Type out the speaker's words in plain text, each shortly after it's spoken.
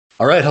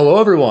All right, hello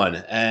everyone,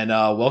 and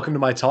welcome to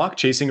my talk,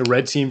 Chasing a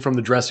Red Team from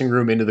the Dressing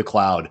Room into the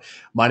Cloud.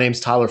 My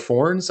name's Tyler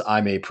Forns.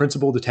 I'm a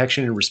Principal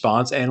Detection and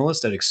Response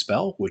Analyst at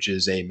Expel, which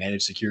is a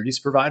managed securities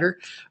provider.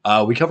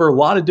 We cover a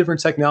lot of different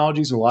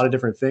technologies and a lot of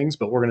different things,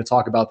 but we're going to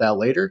talk about that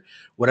later.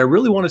 What I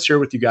really want to share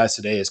with you guys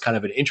today is kind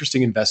of an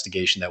interesting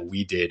investigation that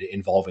we did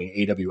involving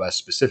AWS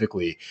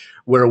specifically,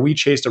 where we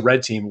chased a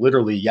red team,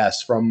 literally,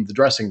 yes, from the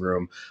dressing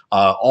room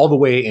all the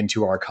way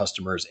into our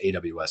customer's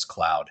AWS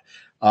cloud.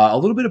 A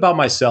little bit about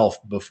myself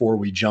before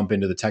we jump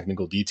into the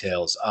technical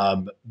details.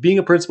 Being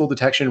a principal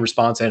detection and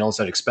response analyst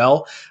at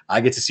Expel,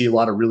 I get to see a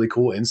lot of really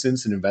cool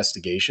incidents and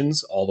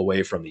investigations, all the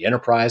way from the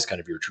enterprise,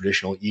 kind of your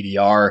traditional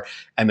EDR,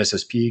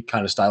 MSSP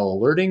kind of style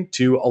alerting,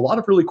 to a lot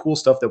of really cool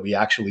stuff that we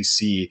actually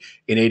see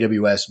in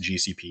AWS,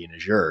 GCP, and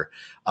Azure.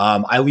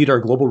 I lead our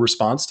global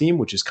response team,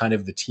 which is kind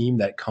of the team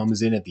that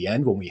comes in at the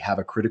end when we have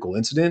a critical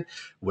incident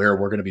where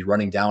we're going to be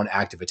running down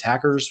active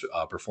attackers,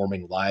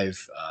 performing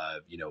live,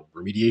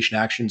 remediation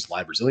actions,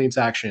 live resilience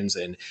actions,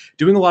 and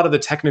doing a lot of the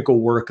technical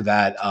work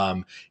that,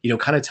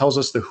 kind of tells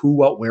us the who,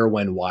 what, where,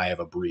 when, why of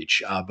a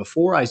breach.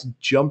 Before I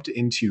jumped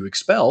into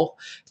Expel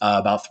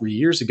about 3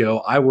 years ago,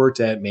 I worked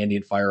at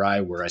Mandiant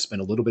FireEye, where I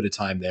spent a little bit of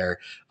time there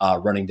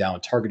running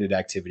down targeted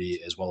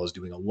activity, as well as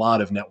doing a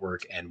lot of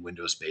network and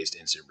Windows-based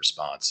incident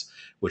response,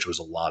 which was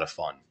a lot of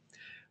fun.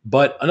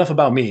 But enough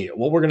about me.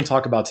 What we're going to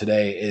talk about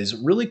today is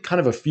really kind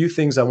of a few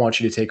things I want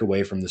you to take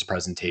away from this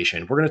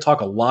presentation. We're going to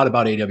talk a lot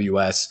about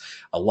AWS,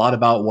 a lot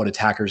about what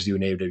attackers do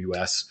in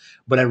AWS,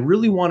 but I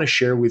really want to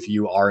share with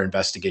you our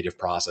investigative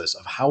process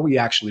of how we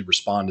actually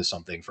respond to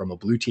something from a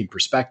blue team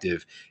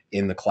perspective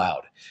in the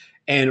cloud.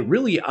 And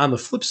really, on the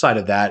flip side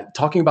of that,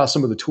 talking about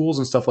some of the tools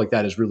and stuff like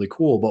that is really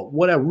cool. But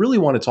what I really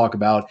want to talk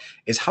about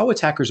is how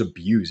attackers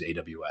abuse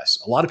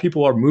AWS. A lot of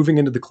people are moving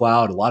into the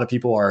cloud. A lot of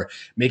people are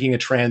making a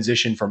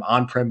transition from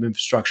on-prem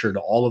infrastructure to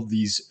all of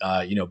these,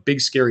 big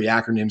scary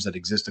acronyms that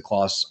exist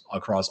across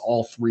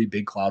all three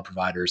big cloud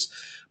providers.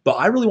 But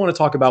I really want to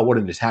talk about what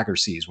an attacker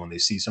sees when they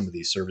see some of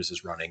these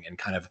services running and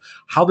kind of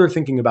how they're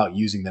thinking about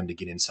using them to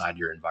get inside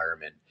your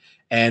environment.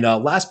 And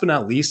last but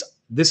not least,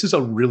 this is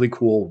a really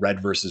cool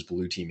red versus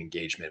blue team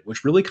engagement,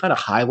 which really kind of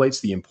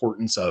highlights the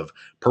importance of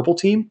purple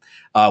team,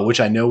 which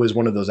I know is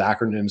one of those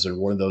acronyms or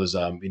one of those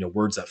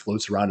words that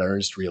floats around our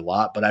industry a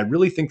lot. But I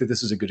really think that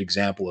this is a good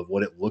example of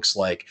what it looks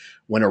like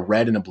when a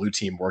red and a blue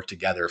team work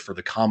together for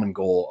the common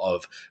goal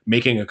of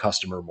making a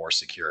customer more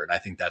secure. And I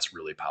think that's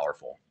really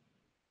powerful.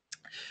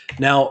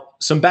 Now,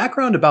 some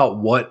background about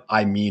what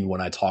I mean when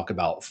I talk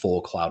about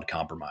full cloud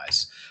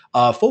compromise.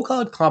 Full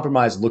cloud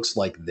compromise looks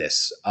like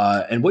this.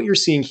 And what you're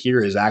seeing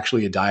here is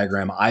actually a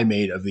diagram I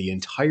made of the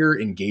entire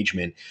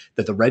engagement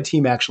that the red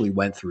team actually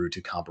went through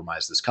to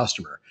compromise this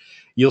customer.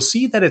 You'll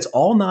see that it's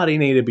all not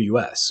in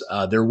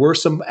AWS. There were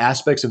some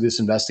aspects of this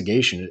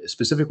investigation,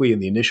 specifically in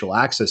the initial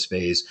access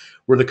phase,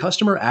 where the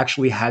customer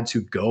actually had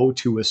to go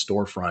to a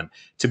storefront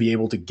to be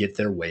able to get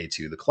their way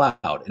to the cloud.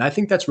 And I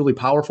think that's really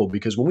powerful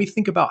because when we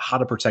think about how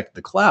to protect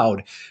the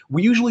cloud,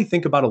 we usually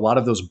think about a lot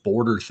of those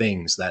border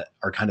things that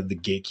are kind of the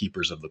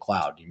gatekeepers of the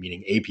cloud,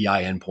 meaning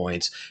API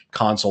endpoints,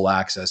 console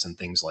access, and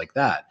things like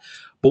that.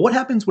 But what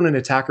happens when an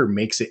attacker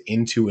makes it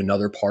into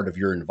another part of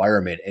your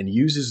environment and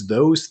uses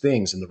those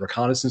things and the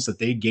reconnaissance that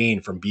they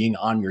gain from being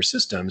on your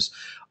systems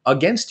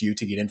against you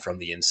to get in from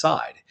the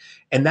inside?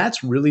 And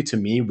that's really, to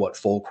me, what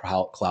full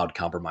cloud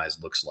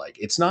compromise looks like.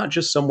 It's not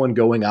just someone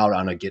going out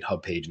on a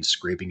GitHub page and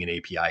scraping an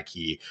API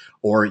key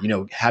or,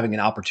 having an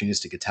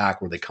opportunistic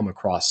attack where they come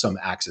across some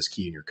access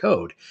key in your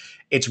code.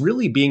 It's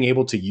really being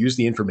able to use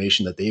the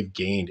information that they've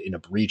gained in a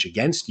breach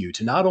against you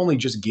to not only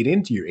just get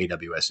into your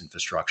AWS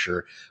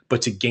infrastructure,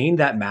 but to gain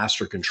that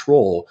master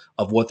control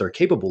of what they're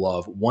capable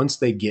of once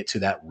they get to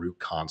that root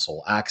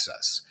console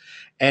access.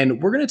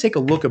 And we're going to take a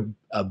look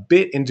a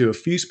bit into a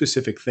few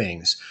specific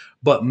things,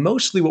 but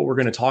mostly what we're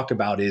going to talk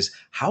about is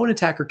how an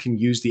attacker can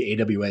use the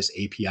AWS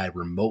API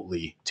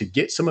remotely to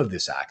get some of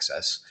this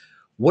access,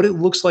 what it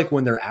looks like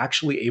when they're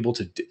actually able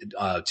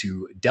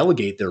to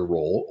delegate their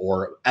role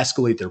or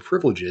escalate their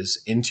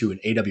privileges into an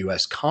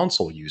AWS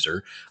console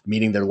user,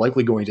 meaning they're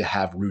likely going to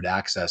have root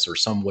access or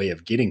some way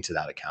of getting to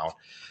that account.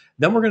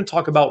 Then we're going to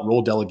talk about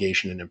role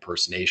delegation and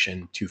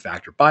impersonation,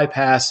 two-factor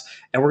bypass,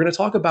 and we're going to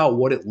talk about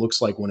what it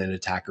looks like when an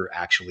attacker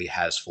actually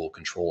has full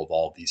control of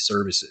all of these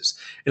services.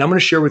 And I'm going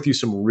to share with you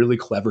some really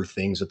clever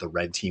things that the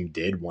red team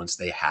did once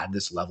they had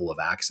this level of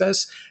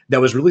access that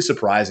was really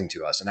surprising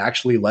to us and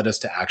actually led us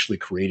to actually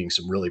creating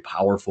some really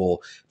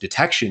powerful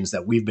detections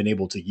that we've been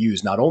able to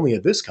use not only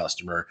at this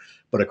customer,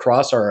 but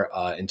across our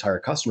entire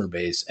customer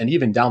base, and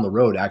even down the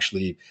road,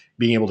 actually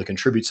being able to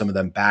contribute some of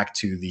them back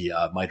to the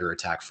MITRE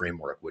ATT&CK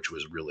framework, which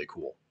was really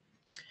cool.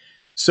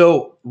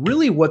 So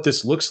really what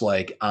this looks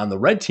like on the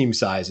red team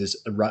side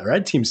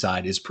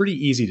is pretty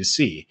easy to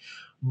see.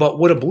 But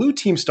what a blue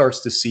team starts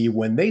to see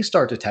when they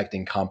start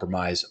detecting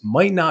compromise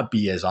might not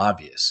be as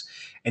obvious.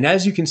 And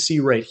as you can see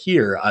right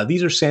here,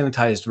 these are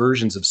sanitized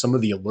versions of some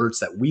of the alerts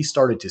that we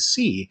started to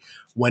see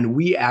when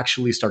we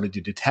actually started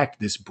to detect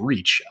this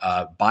breach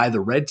by the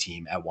red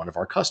team at one of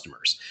our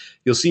customers.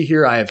 You'll see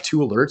here I have two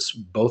alerts,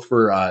 both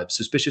for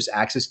suspicious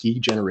access key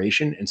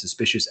generation and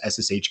suspicious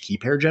SSH key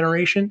pair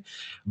generation.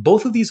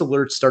 Both of these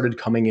alerts started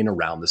coming in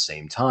around the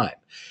same time.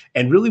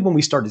 And really, when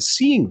we started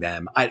seeing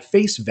them at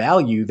face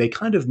value, they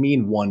kind of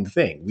mean one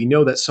thing. We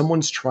know that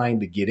someone's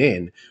trying to get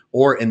in,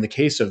 or in the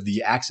case of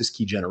the access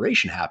key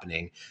generation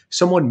happening,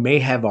 someone may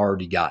have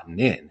already gotten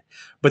in.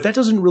 But that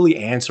doesn't really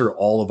answer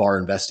all of our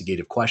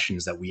investigative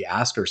questions that we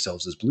ask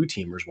ourselves as blue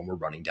teamers when we're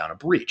running down a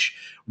breach.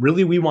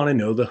 Really, we want to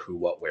know the who,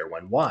 what, where,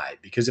 when, why.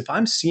 Because if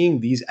I'm seeing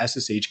these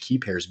SSH key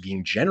pairs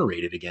being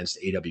generated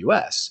against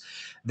AWS,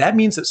 that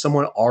means that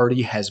someone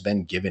already has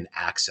been given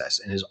access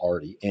and is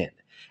already in.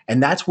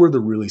 And that's where the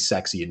really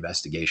sexy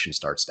investigation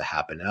starts to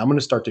happen. And I'm going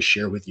to start to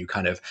share with you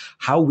kind of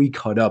how we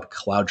cut up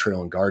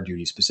CloudTrail and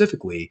GuardDuty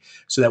specifically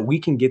so that we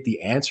can get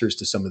the answers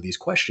to some of these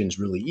questions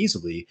really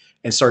easily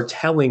and start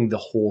telling the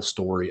whole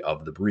story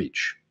of the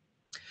breach.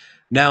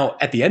 Now,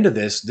 at the end of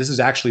this is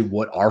actually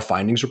what our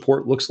findings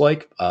report looks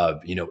like,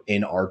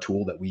 in our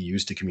tool that we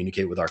use to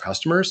communicate with our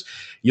customers.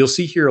 You'll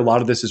see here a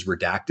lot of this is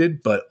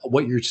redacted, but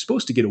what you're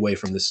supposed to get away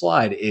from this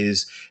slide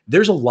is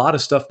there's a lot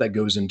of stuff that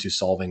goes into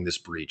solving this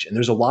breach, and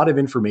there's a lot of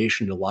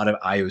information, a lot of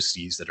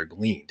IOCs that are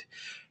gleaned.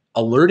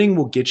 Alerting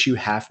will get you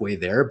halfway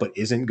there, but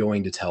isn't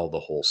going to tell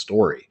the whole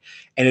story.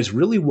 And it's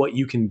really what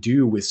you can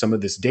do with some of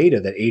this data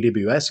that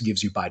AWS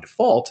gives you by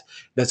default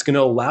that's going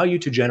to allow you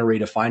to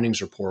generate a findings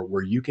report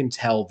where you can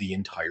tell the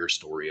entire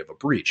story of a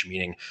breach,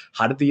 meaning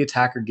how did the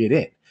attacker get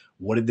in?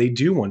 What did they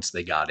do once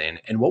they got in?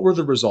 And what were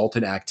the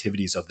resultant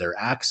activities of their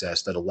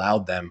access that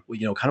allowed them,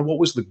 kind of what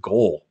was the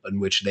goal in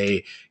which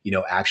they,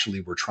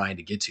 actually were trying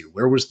to get to?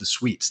 Where was the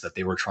suites that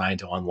they were trying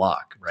to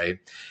unlock, right?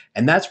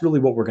 And that's really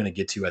what we're going to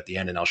get to at the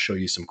end. And I'll show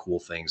you some cool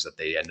things that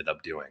they ended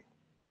up doing.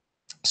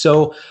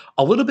 So,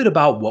 a little bit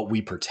about what we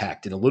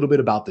protect and a little bit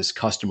about this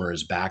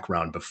customer's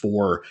background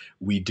before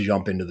we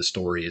jump into the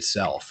story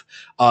itself.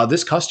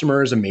 This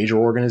customer is a major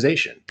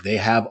organization. They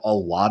have a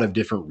lot of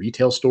different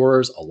retail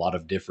stores, a lot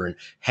of different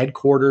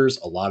headquarters,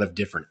 a lot of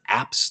different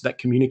apps that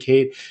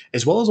communicate,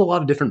 as well as a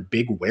lot of different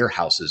big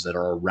warehouses that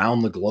are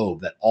around the globe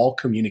that all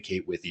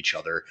communicate with each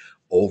other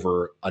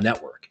over a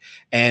network.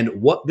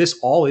 And what this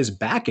all is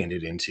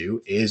backended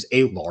into is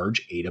a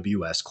large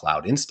AWS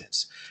cloud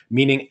instance,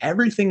 meaning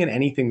everything and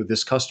anything that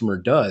this customer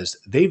does,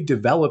 they've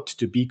developed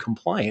to be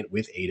compliant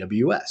with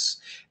AWS.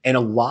 And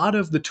a lot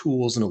of the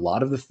tools and a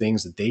lot of the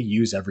things that they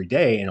use every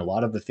day and a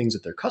lot of the things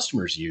that their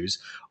customers use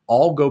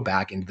all go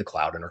back into the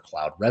cloud and are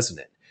cloud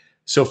resident.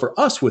 So for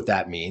us, what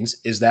that means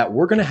is that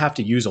we're going to have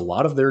to use a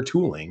lot of their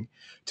tooling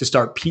to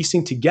start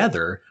piecing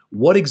together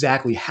what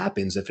exactly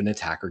happens if an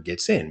attacker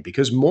gets in.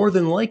 Because more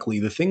than likely,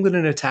 the thing that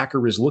an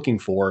attacker is looking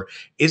for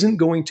isn't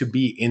going to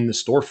be in the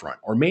storefront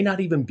or may not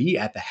even be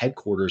at the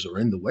headquarters or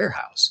in the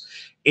warehouse.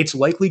 It's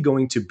likely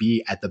going to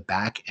be at the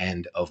back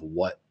end of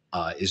what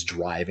is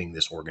driving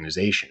this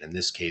organization, in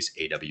this case,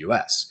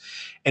 AWS.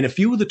 And a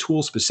few of the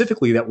tools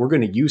specifically that we're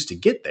going to use to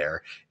get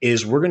there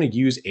is we're going to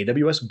use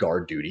AWS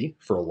GuardDuty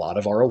for a lot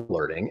of our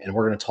alerting. And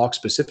we're going to talk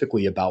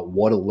specifically about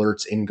what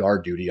alerts in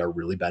GuardDuty are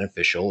really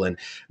beneficial and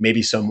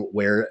maybe some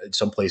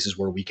places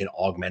where we can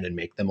augment and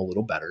make them a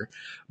little better.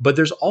 But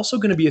there's also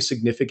going to be a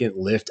significant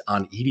lift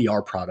on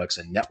EDR products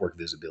and network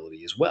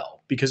visibility as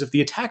well. Because if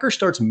the attacker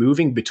starts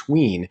moving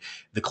between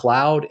the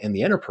cloud and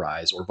the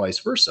enterprise or vice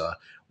versa,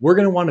 we're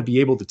going to want to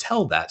be able to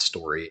tell that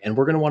story, and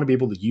we're going to want to be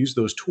able to use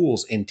those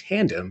tools in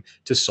tandem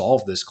to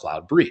solve this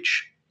cloud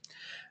breach.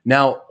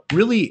 Now,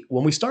 really,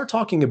 when we start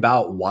talking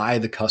about why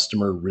the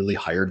customer really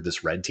hired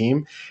this red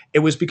team, it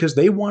was because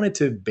they wanted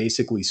to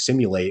basically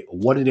simulate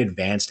what an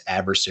advanced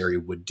adversary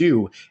would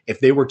do if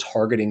they were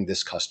targeting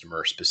this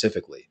customer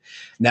specifically.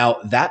 Now,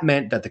 that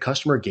meant that the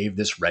customer gave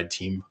this red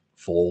team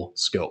full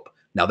scope.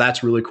 Now,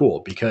 that's really cool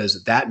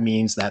because that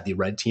means that the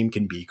red team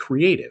can be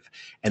creative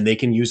and they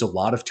can use a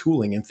lot of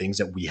tooling and things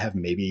that we have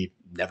maybe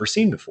never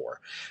seen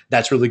before.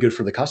 That's really good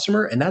for the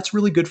customer. And that's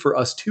really good for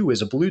us too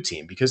as a blue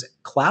team because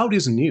cloud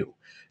is new.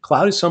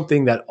 Cloud is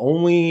something that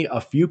only a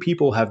few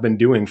people have been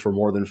doing for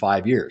more than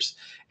 5 years.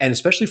 And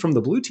especially from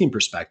the blue team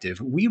perspective,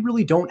 we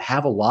really don't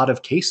have a lot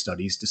of case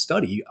studies to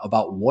study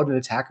about what an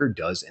attacker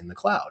does in the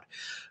cloud.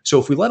 So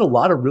if we let a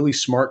lot of really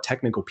smart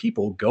technical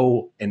people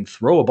go and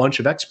throw a bunch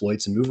of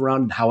exploits and move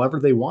around however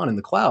they want in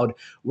the cloud,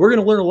 we're going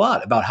to learn a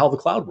lot about how the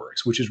cloud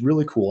works, which is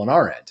really cool on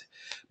our end.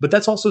 But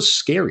that's also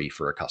scary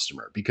for a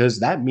customer because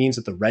that means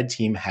that the red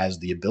team has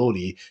the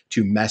ability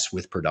to mess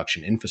with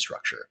production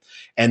infrastructure.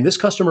 And this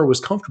customer was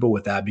comfortable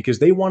with that because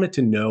they wanted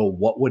to know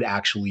what would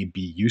actually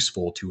be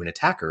useful to an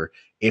attacker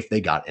if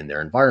they got in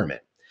their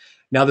environment.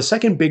 Now, the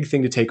second big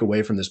thing to take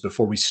away from this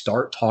before we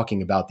start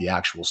talking about the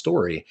actual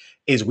story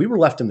is we were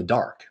left in the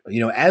dark.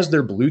 As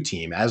their blue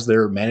team, as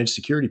their managed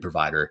security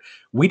provider,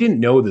 we didn't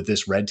know that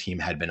this red team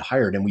had been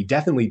hired, and we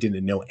definitely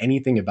didn't know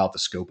anything about the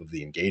scope of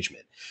the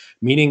engagement.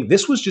 Meaning,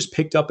 this was just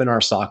picked up in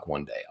our SOC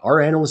one day. Our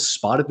analysts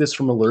spotted this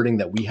from alerting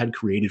that we had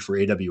created for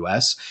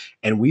AWS,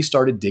 and we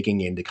started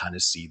digging in to kind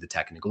of see the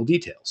technical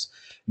details.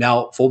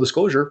 Now, full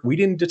disclosure, we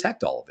didn't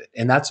detect all of it,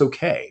 and that's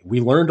okay. We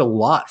learned a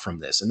lot from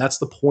this, and that's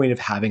the point of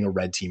having a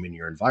red team in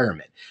your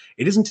environment.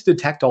 It isn't to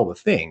detect all the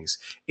things,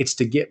 it's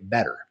to get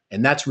better.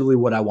 And that's really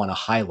what I want to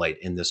highlight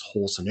in this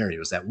whole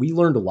scenario is that we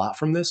learned a lot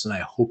from this, and I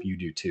hope you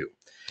do too.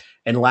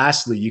 And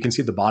lastly, you can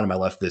see at the bottom, I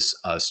left this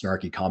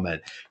snarky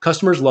comment.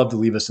 Customers love to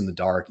leave us in the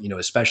dark,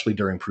 especially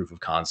during proof of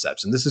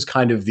concepts. And this is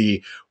kind of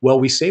well,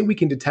 we say we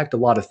can detect a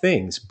lot of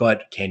things,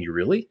 but can you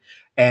really?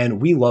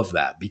 And we love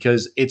that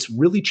because it's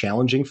really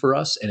challenging for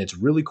us and it's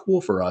really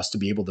cool for us to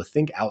be able to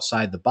think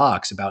outside the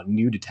box about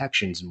new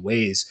detections and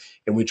ways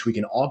in which we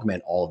can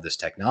augment all of this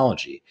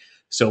technology.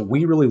 So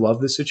we really love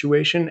this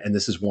situation. And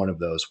this is one of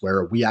those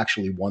where we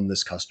actually won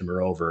this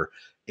customer over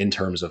in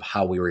terms of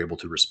how we were able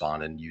to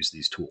respond and use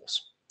these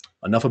tools.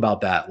 Enough about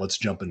that. Let's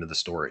jump into the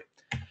story.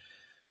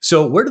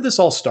 So, where did this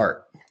all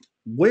start?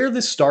 Where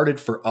this started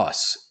for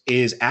us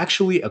is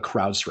actually a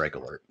CrowdStrike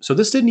alert. So,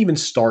 this didn't even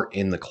start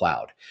in the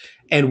cloud.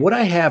 And what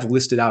I have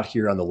listed out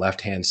here on the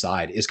left-hand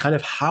side is kind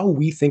of how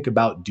we think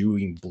about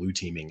doing blue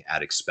teaming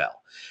at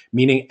Expel.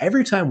 Meaning,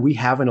 every time we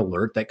have an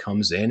alert that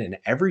comes in, and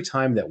every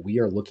time that we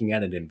are looking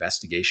at an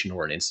investigation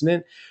or an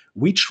incident,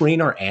 we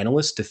train our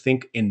analysts to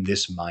think in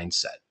this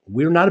mindset.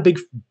 We're not a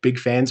big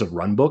fans of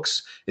run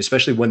books,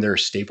 especially when they're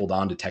stapled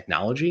onto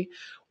technology.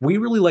 We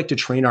really like to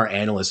train our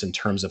analysts in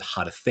terms of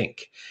how to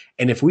think.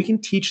 And if we can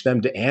teach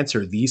them to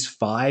answer these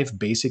 5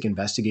 basic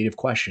investigative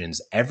questions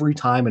every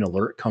time an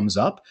alert comes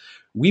up,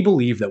 we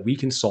believe that we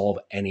can solve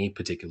any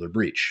particular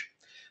breach.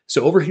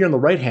 So over here on the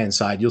right-hand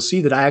side, you'll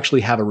see that I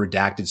actually have a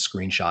redacted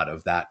screenshot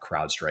of that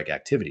CrowdStrike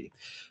activity.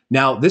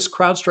 Now, this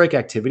CrowdStrike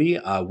activity,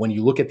 when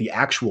you look at the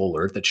actual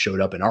alert that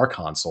showed up in our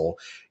console,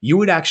 you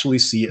would actually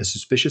see a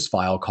suspicious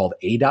file called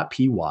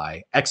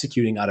a.py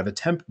executing out of a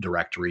temp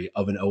directory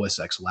of an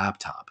OSX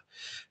laptop.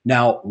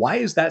 Now, why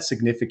is that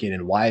significant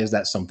and why is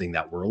that something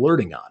that we're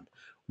alerting on?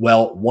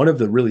 Well, one of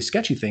the really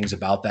sketchy things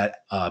about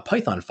that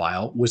Python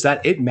file was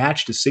that it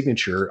matched a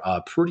signature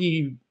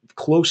pretty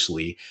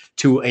closely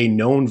to a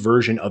known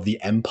version of the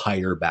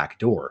Empire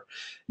backdoor.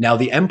 Now,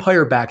 the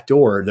Empire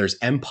backdoor, there's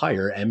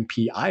Empire,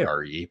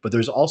 MPIRE, but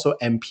there's also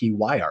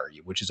MPYRE,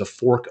 which is a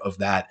fork of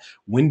that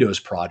Windows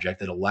project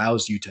that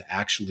allows you to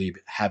actually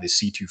have a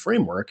C2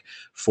 framework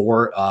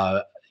for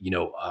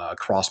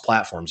cross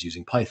platforms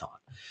using Python.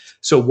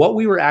 So what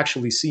we were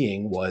actually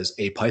seeing was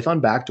a Python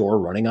backdoor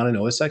running on an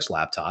OSX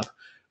laptop.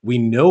 We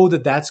know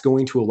that that's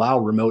going to allow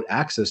remote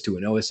access to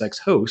an OSX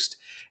host.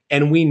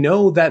 And we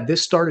know that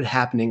this started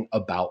happening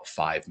about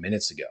 5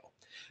 minutes ago.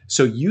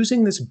 So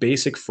using this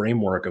basic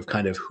framework of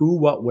kind of who,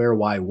 what, where,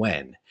 why,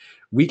 when,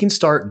 we can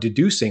start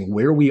deducing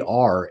where we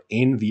are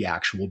in the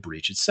actual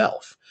breach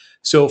itself.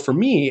 So for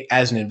me,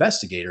 as an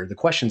investigator, the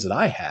questions that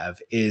I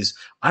have is,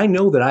 I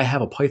know that I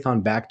have a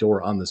Python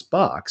backdoor on this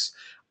box.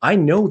 I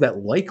know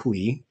that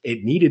likely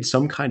it needed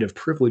some kind of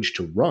privilege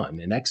to run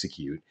and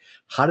execute.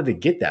 How did it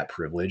get that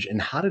privilege and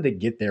how did it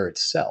get there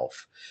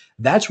itself?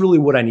 That's really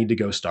what I need to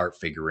go start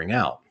figuring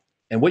out.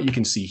 And what you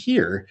can see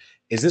here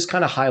is this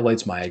kind of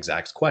highlights my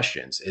exact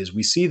questions is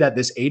we see that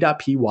this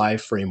a.py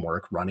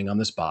framework running on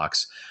this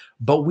box,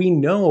 but we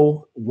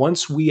know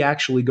once we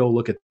actually go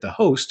look at the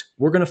host,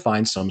 we're going to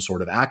find some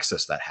sort of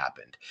access that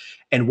happened.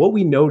 And what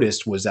we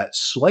noticed was that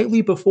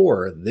slightly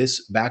before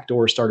this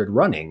backdoor started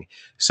running,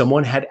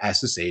 someone had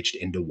SSH'd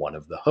into one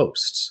of the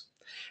hosts.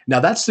 Now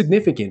that's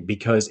significant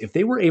because if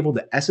they were able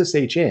to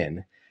SSH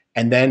in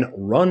and then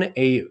move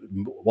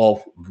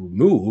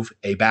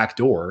a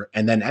backdoor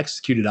and then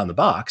execute it on the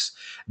box,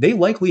 they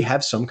likely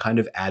have some kind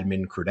of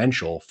admin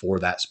credential for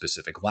that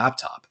specific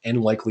laptop and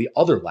likely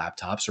other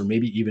laptops or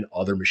maybe even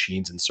other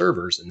machines and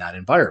servers in that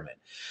environment,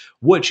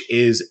 which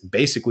is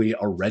basically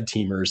a red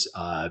teamer's,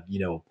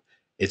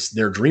 it's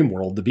their dream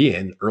world to be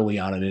in early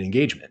on in an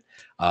engagement.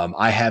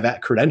 I have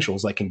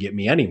credentials that can get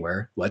me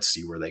anywhere. Let's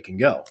see where they can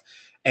go.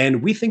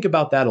 And we think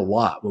about that a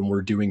lot when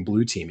we're doing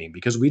blue teaming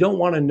because we don't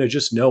want to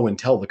just know and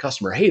tell the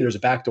customer, hey, there's a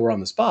backdoor on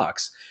this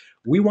box.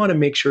 We want to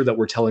make sure that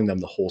we're telling them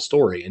the whole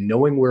story, and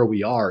knowing where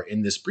we are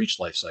in this breach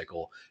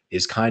lifecycle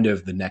is kind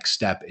of the next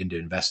step into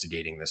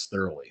investigating this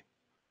thoroughly.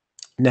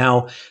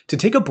 Now, to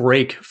take a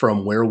break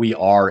from where we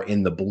are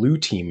in the blue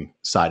team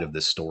side of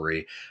this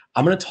story,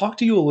 I'm going to talk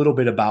to you a little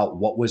bit about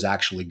what was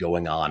actually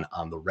going on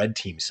the red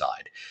team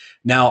side.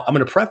 Now, I'm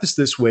going to preface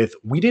this with,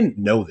 we didn't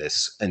know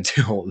this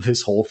until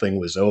this whole thing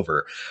was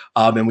over.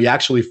 And we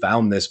actually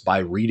found this by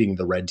reading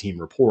the red team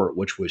report,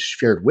 which was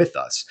shared with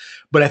us.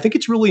 But I think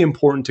it's really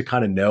important to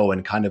kind of know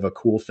and kind of a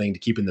cool thing to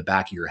keep in the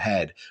back of your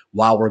head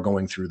while we're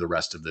going through the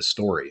rest of this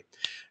story.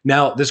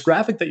 Now, this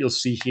graphic that you'll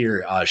see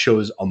here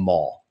shows a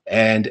mall.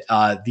 And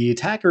the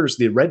attackers,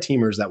 the red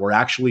teamers that were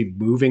actually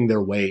moving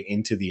their way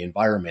into the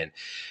environment,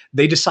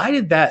 they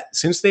decided that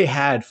since they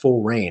had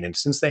full reign and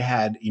since they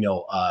had,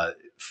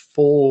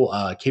 full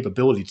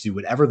capability to do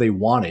whatever they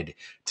wanted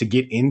to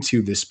get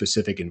into this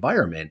specific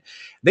environment,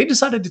 they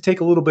decided to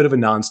take a little bit of a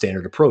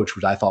non-standard approach,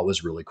 which I thought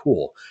was really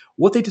cool.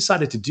 What they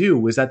decided to do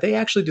was that they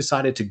actually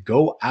decided to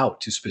go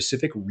out to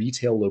specific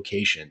retail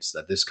locations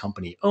that this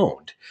company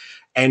owned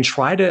and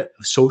try to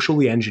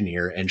socially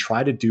engineer and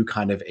try to do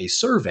kind of a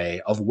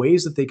survey of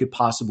ways that they could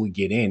possibly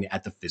get in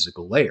at the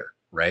physical layer,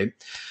 right?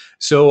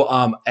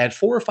 So, at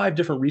 4 or 5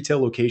 different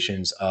retail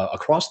locations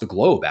across the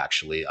globe,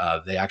 actually,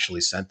 they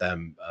actually sent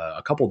them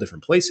a couple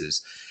different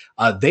places.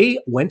 They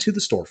went to the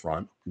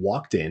storefront,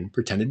 walked in,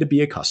 pretended to be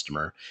a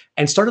customer,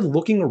 and started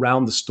looking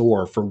around the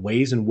store for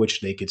ways in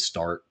which they could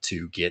start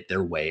to get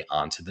their way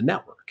onto the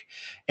network.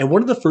 And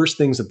one of the first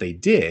things that they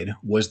did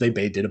was they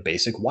did a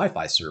basic Wi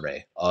Fi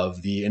survey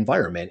of the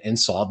environment and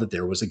saw that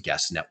there was a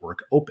guest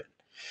network open.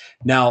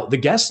 Now, the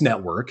guest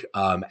network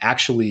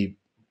actually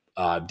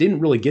didn't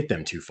really get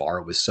them too far.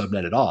 It was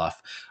subnetted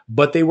off,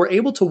 but they were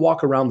able to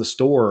walk around the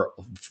store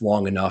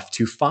long enough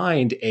to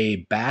find a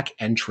back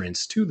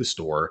entrance to the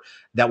store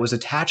that was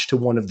attached to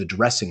one of the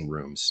dressing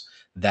rooms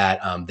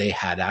that they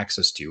had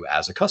access to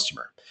as a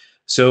customer.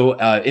 So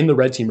in the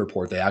red team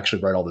report, they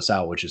actually write all this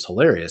out, which is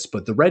hilarious.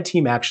 But the red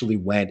team actually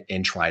went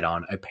and tried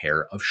on a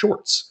pair of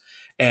shorts.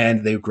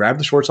 And they grabbed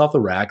the shorts off the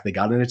rack. They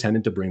got an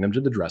attendant to bring them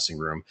to the dressing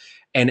room.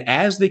 And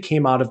as they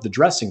came out of the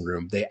dressing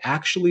room, they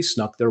actually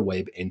snuck their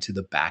way into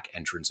the back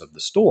entrance of the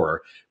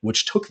store,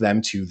 which took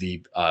them to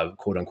the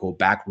quote unquote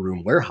back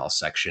room warehouse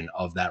section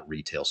of that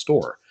retail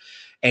store.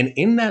 And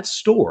in that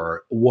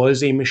store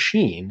was a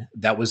machine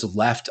that was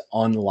left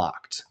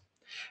unlocked.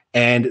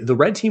 And the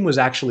red team was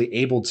actually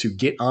able to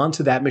get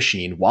onto that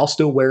machine while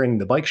still wearing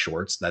the bike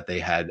shorts that they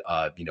had,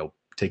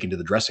 taken to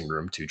the dressing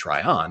room to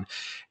try on.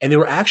 And they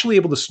were actually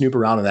able to snoop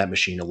around in that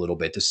machine a little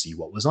bit to see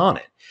what was on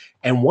it.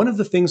 And one of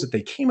the things that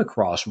they came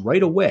across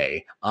right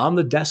away on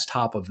the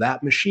desktop of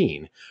that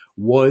machine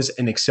was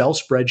an Excel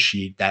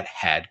spreadsheet that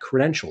had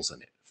credentials in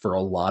it for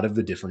a lot of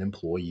the different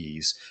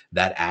employees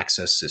that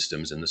access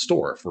systems in the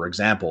store. For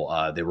example,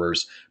 there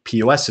was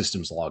POS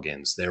systems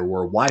logins. There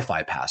were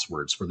Wi-Fi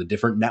passwords for the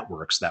different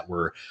networks that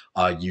were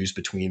used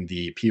between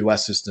the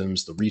POS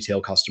systems, the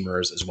retail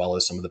customers, as well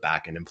as some of the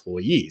backend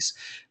employees.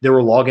 There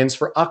were logins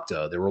for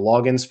Okta. There were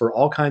logins for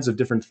all kinds of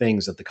different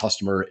things that the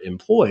customer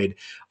employed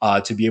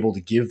to be able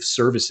to give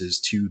services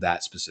to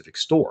that specific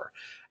store.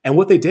 And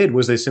what they did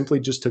was they simply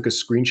just took a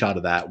screenshot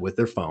of that with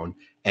their phone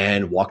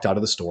and walked out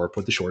of the store,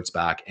 put the shorts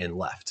back, and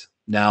left.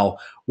 Now,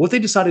 what they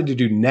decided to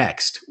do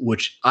next,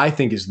 which I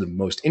think is the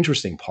most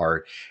interesting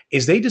part,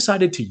 is they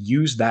decided to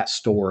use that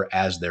store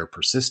as their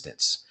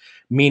persistence.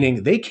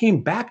 Meaning they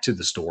came back to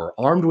the store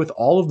armed with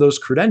all of those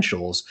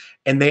credentials,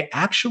 and they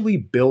actually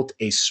built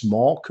a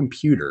small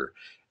computer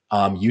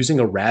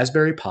using a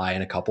Raspberry Pi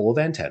and a couple of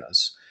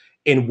antennas,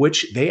 in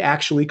which they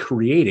actually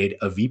created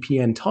a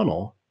VPN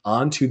tunnel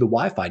onto the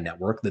Wi-Fi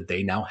network that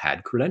they now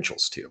had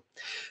credentials to.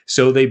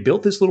 So they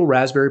built this little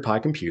Raspberry Pi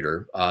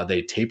computer.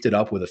 They taped it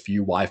up with a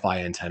few Wi-Fi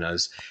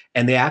antennas,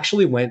 and they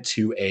actually went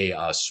to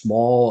a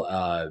small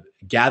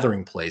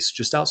gathering place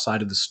just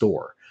outside of the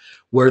store,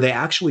 where they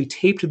actually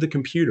taped the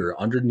computer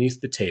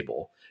underneath the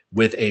table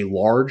with a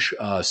large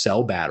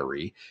cell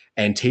battery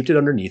and taped it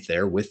underneath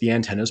there with the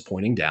antennas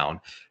pointing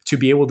down to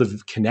be able to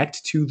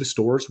connect to the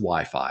store's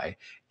Wi-Fi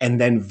and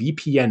then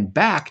VPN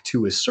back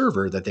to a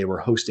server that they were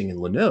hosting in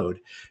Linode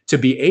to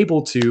be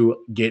able to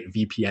get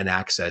VPN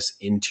access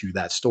into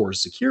that store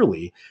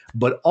securely,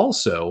 but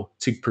also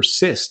to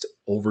persist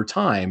over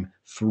time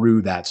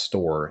through that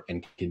store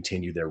and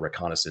continue their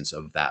reconnaissance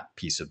of that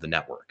piece of the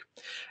network.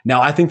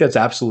 Now, I think that's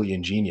absolutely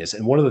ingenious.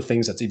 And one of the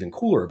things that's even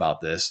cooler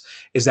about this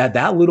is that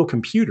that little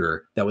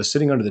computer that was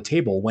sitting under the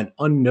table went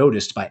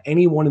unnoticed by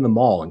anyone in the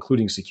mall,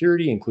 including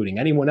security, including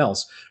anyone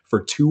else,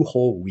 for 2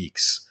 whole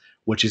weeks,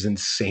 which is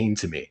insane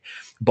to me.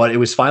 But it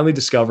was finally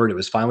discovered. It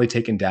was finally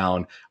taken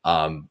down.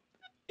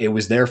 It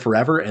was there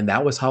forever. And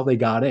that was how they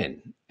got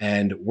in.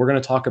 And we're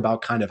going to talk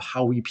about kind of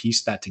how we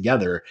pieced that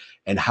together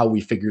and how we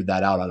figured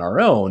that out on our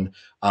own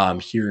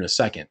here in a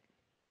second.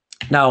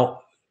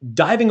 Now,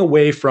 diving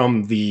away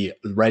from the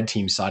red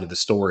team side of the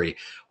story,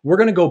 we're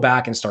going to go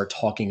back and start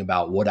talking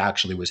about what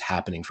actually was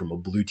happening from a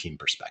blue team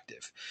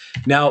perspective.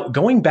 Now,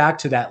 going back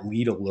to that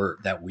lead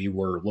alert that we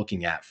were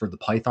looking at for the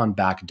Python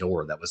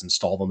backdoor that was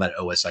installed on that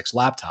OS X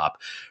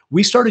laptop,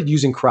 we started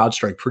using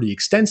CrowdStrike pretty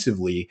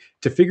extensively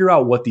to figure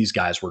out what these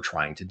guys were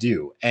trying to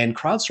do. And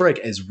CrowdStrike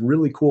is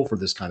really cool for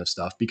this kind of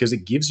stuff because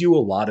it gives you a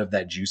lot of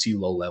that juicy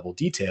low-level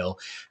detail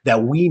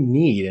that we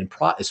need, and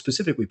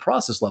specifically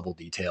process-level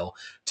detail,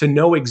 to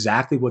know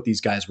exactly what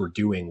these guys were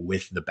doing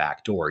with the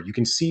backdoor. You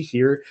can see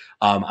here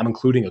I'm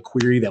including a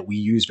query that we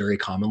use very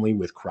commonly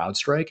with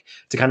CrowdStrike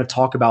to kind of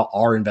talk about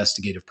our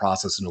investigative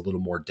process in a little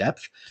more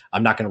depth.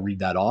 I'm not going to read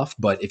that off,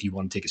 but if you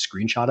want to take a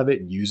screenshot of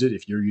it and use it,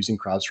 if you're using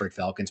CrowdStrike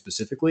Falcon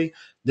specifically,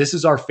 this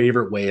is our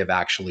favorite way of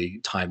actually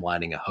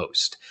timelining a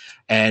host.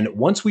 And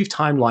once we've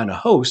timelined a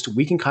host,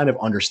 we can kind of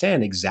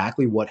understand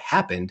exactly what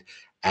happened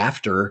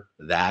after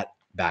that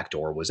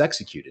backdoor was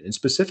executed. And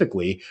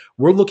specifically,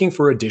 we're looking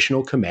for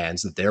additional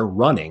commands that they're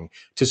running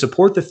to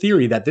support the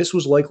theory that this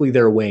was likely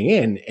their way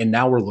in, and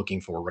now we're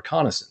looking for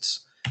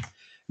reconnaissance.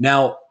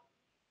 Now,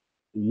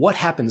 what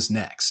happens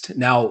next?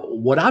 Now,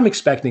 what I'm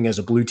expecting as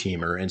a blue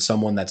teamer and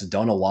someone that's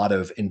done a lot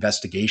of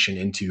investigation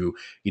into,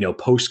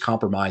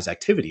 post-compromise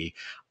activity,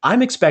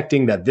 I'm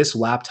expecting that this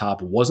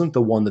laptop wasn't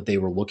the one that they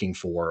were looking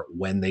for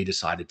when they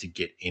decided to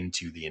get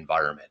into the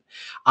environment.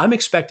 I'm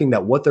expecting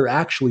that what they're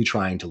actually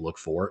trying to look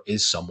for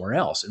is somewhere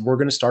else. And we're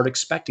going to start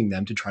expecting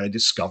them to try to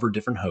discover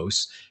different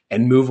hosts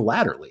and move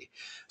laterally.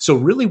 So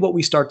really what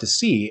we start to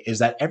see is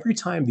that every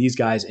time these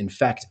guys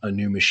infect a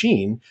new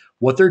machine,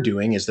 what they're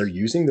doing is they're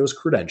using those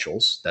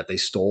credentials that they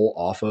stole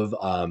off of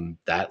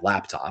that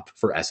laptop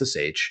for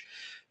SSH.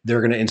 They're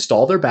going to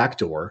install their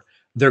backdoor.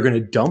 They're going to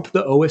dump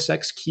the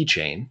OSX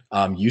keychain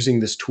using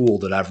this tool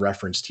that I've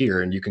referenced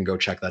here, and you can go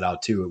check that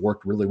out too. It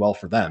worked really well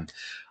for them.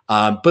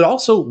 But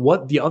also,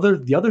 what the other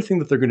thing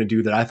that they're going to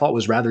do that I thought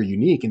was rather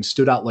unique and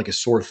stood out like a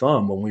sore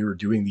thumb when we were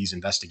doing these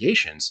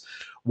investigations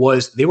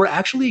was they were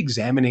actually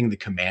examining the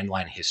command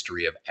line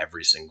history of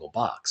every single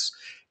box.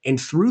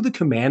 And through the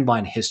command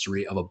line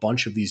history of a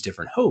bunch of these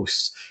different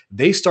hosts,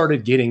 they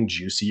started getting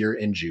juicier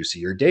and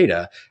juicier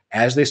data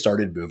as they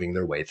started moving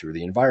their way through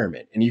the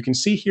environment. And you can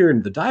see here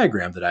in the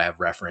diagram that I have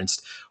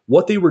referenced,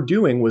 what they were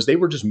doing was they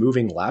were just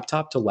moving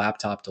laptop to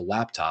laptop to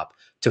laptop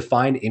to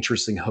find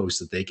interesting hosts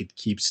that they could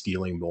keep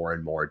stealing more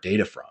and more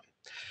data from.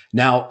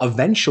 Now,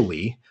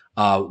 eventually,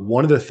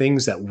 one of the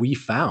things that we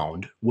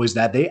found was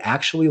that they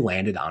actually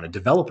landed on a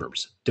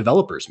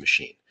developer's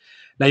machine.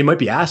 Now, you might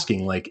be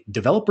asking, like,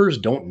 developers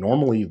don't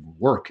normally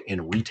work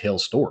in retail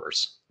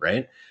stores,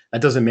 right?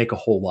 That doesn't make a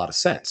whole lot of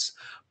sense.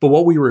 But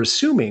what we were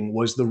assuming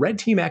was the red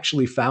team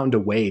actually found a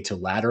way to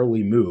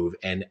laterally move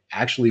and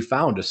actually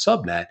found a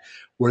subnet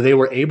where they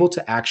were able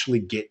to actually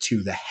get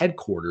to the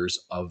headquarters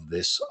of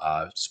this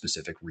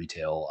specific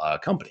retail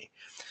company.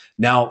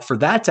 Now, for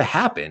that to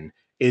happen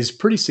is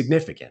pretty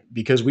significant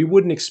because we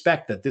wouldn't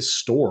expect that this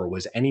store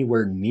was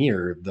anywhere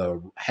near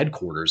the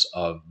headquarters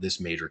of this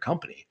major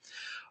company.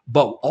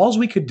 But all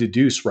we could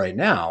deduce right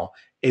now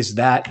is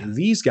that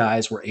these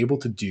guys were able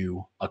to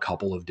do a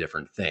couple of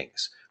different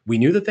things. We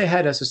knew that they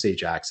had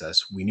SSH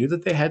access, we knew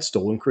that they had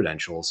stolen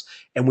credentials,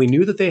 and we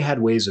knew that they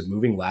had ways of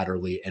moving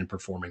laterally and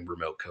performing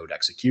remote code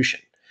execution.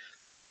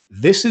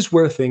 This is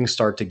where things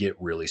start to get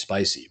really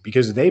spicy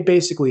because they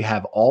basically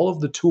have all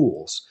of the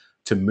tools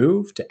to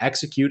move, to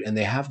execute, and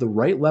they have the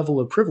right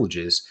level of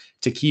privileges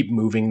to keep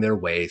moving their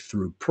way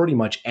through pretty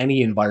much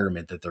any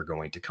environment that they're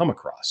going to come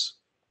across.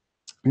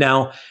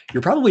 Now,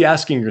 you're probably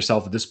asking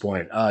yourself at this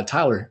point,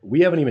 Tyler, we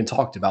haven't even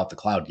talked about the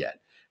cloud yet.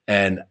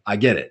 And I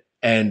get it.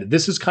 And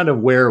this is kind of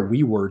where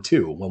we were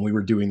too when we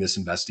were doing this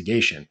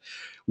investigation.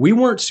 We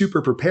weren't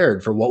super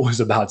prepared for what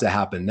was about to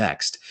happen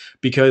next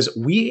because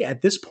we,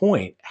 at this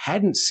point,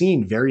 hadn't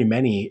seen very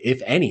many,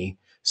 if any,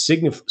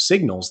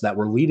 signals that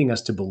were leading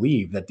us to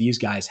believe that these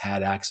guys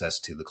had access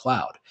to the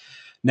cloud.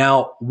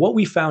 Now, what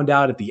we found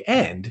out at the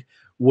end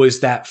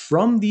was that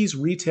from these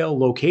retail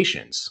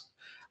locations,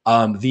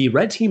 the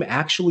red team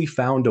actually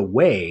found a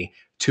way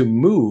to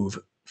move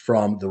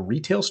from the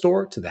retail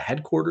store to the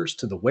headquarters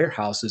to the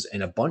warehouses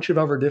and a bunch of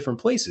other different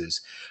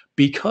places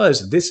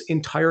because this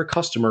entire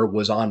customer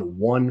was on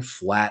one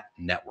flat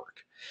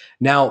network.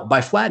 Now,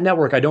 by flat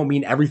network, I don't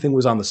mean everything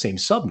was on the same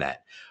subnet,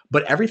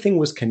 but everything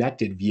was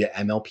connected via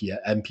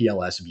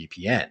MPLS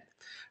VPN,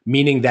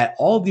 meaning that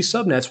all of these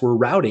subnets were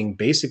routing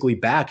basically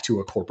back to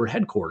a corporate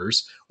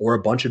headquarters or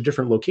a bunch of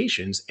different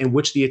locations in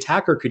which the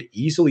attacker could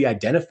easily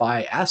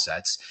identify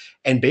assets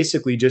and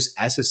basically just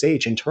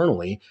SSH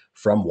internally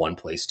from one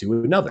place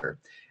to another.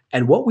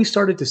 And what we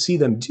started to see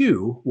them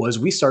do was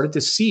we started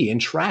to see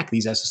and track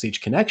these SSH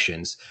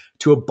connections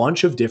to a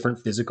bunch of different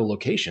physical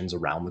locations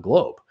around the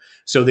globe.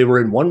 So they were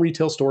in one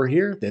retail store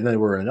here, then they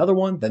were in another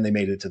one, then they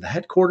made it to the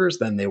headquarters,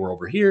 then they were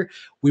over here.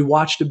 We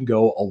watched them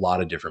go a lot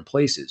of different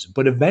places.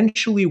 But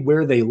eventually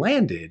where they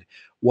landed,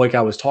 like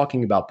I was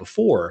talking about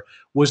before,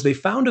 was they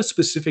found a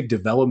specific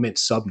development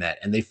subnet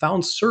and they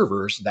found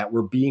servers that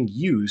were being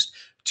used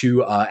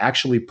to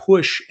actually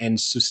push and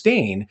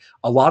sustain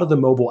a lot of the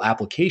mobile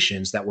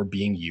applications that were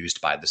being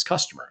used by this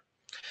customer.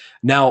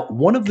 Now,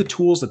 one of the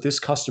tools that this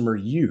customer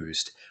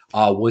used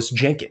was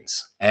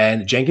Jenkins.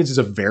 And Jenkins is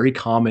a very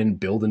common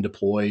build and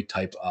deploy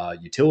type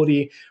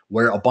utility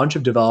where a bunch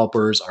of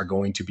developers are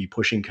going to be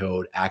pushing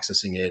code,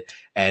 accessing it,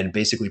 and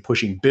basically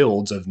pushing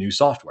builds of new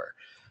software.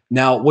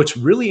 Now, what's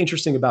really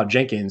interesting about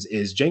Jenkins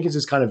is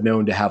kind of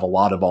known to have a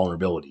lot of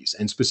vulnerabilities.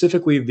 And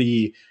specifically,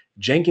 the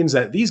Jenkins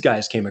that these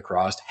guys came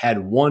across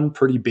had one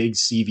pretty big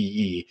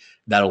CVE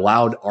that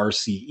allowed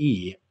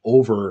RCE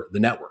over the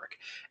network.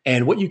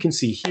 And what you can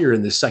see here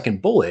in this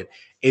second bullet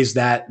is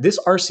that this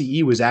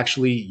RCE was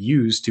actually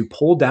used to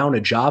pull down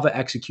a Java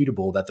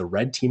executable that the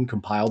red team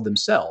compiled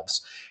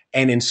themselves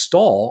and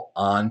install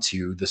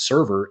onto the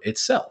server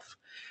itself.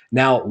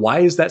 Now, why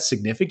is that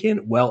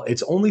significant? Well,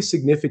 it's only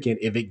significant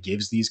if it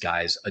gives these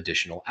guys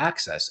additional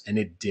access, and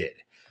it did.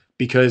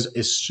 Because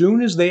as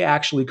soon as they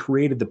actually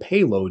created the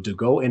payload to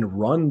go and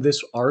run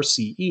this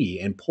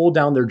RCE and pull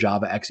down their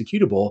Java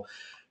executable,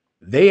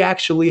 they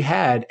actually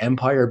had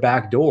Empire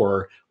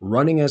Backdoor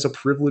running as a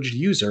privileged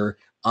user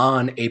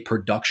on a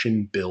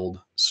production build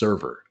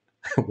server,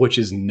 which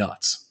is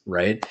nuts,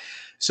 right?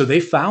 So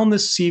they found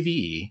this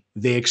CVE,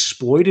 they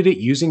exploited it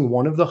using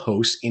one of the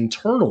hosts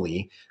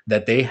internally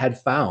that they had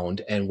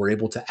found and were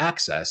able to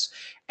access.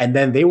 And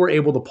then they were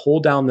able to pull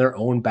down their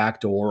own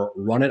backdoor,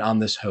 run it on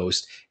this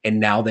host,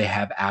 and now they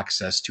have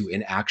access to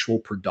an actual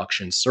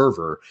production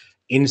server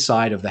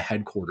inside of the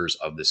headquarters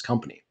of this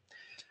company.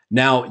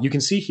 Now, you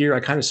can see here,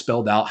 I kind of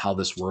spelled out how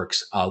this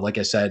works. Like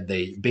I said,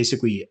 they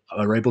basically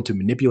are able to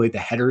manipulate the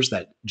headers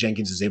that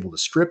Jenkins is able to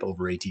strip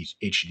over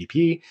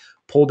HTTP,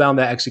 pull down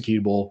that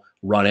executable,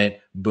 run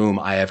it, boom,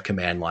 I have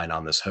command line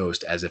on this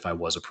host as if I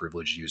was a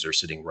privileged user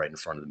sitting right in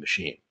front of the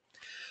machine.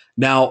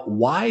 Now,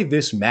 why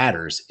this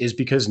matters is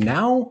because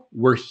now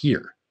we're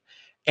here.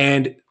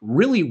 And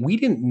really, we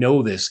didn't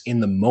know this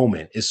in the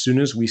moment as soon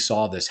as we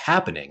saw this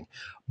happening.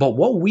 But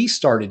what we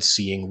started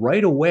seeing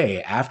right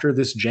away after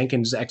this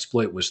Jenkins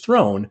exploit was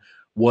thrown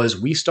was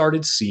we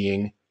started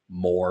seeing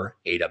more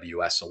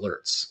AWS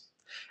alerts.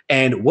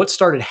 And what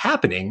started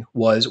happening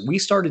was we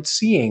started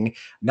seeing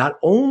not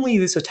only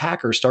this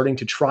attacker starting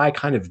to try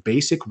kind of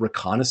basic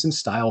reconnaissance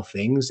style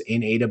things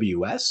in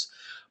AWS,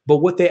 but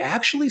what they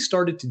actually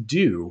started to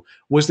do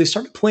was they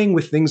started playing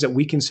with things that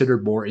we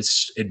considered more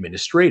as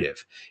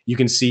administrative. You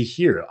can see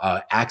here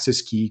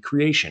access key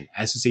creation,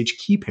 SSH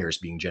key pairs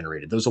being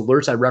generated. Those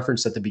alerts I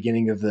referenced at the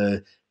beginning of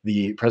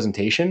the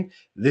presentation,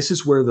 this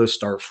is where those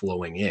start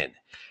flowing in.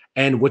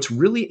 And what's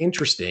really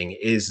interesting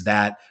is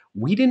that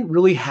we didn't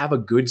really have a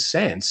good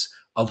sense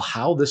of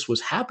how this was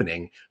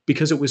happening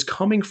because it was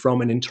coming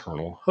from an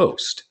internal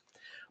host.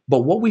 But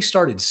what we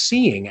started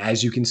seeing,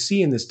 as you can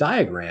see in this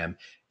diagram,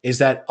 is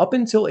that up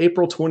until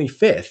April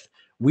 25th,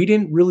 we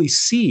didn't really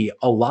see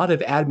a lot of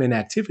admin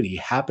activity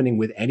happening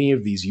with any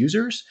of these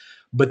users.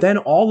 But then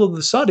all of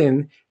a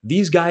sudden,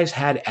 these guys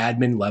had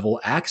admin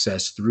level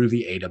access through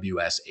the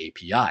AWS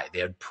API. They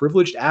had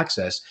privileged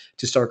access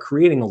to start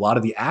creating a lot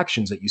of the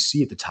actions that you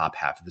see at the top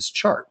half of this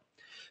chart.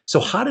 So,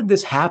 how did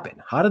this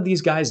happen? How did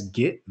these guys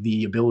get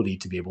the ability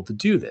to be able to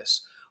do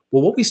this?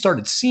 Well, what we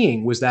started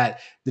seeing was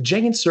that the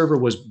Jenkins server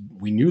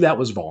we knew that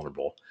was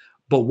vulnerable,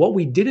 but what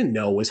we didn't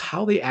know was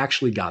how they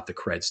actually got the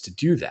creds to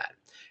do that.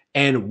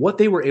 And what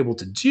they were able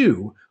to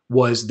do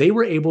was they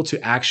were able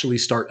to actually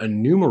start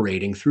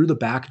enumerating through the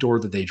backdoor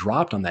that they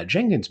dropped on that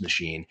Jenkins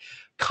machine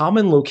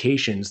common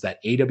locations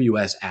that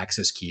AWS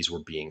access keys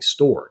were being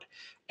stored.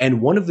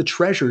 And one of the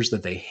treasures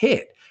that they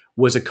hit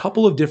was a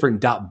couple of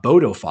different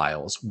 .bodo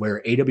files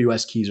where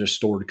AWS keys are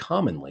stored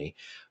commonly.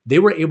 They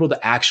were able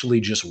to actually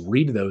just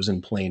read those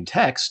in plain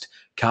text,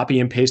 copy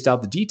and paste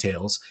out the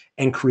details,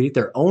 and create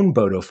their own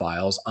Bodo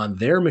files on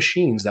their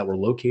machines that were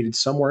located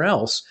somewhere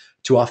else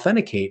to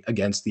authenticate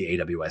against the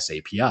AWS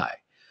API.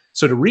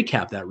 So to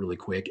recap that really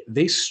quick,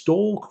 they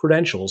stole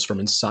credentials from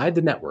inside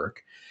the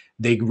network.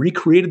 They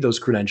recreated those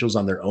credentials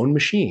on their own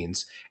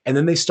machines, and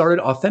then they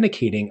started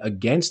authenticating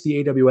against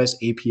the AWS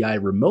API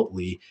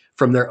remotely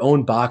from their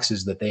own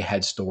boxes that they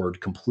had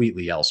stored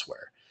completely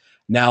elsewhere.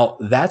 Now,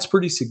 that's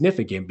pretty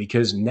significant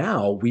because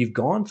now we've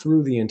gone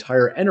through the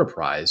entire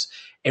enterprise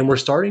and we're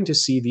starting to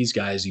see these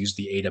guys use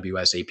the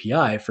AWS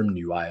API from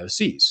new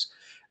IOCs.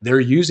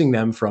 They're using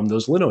them from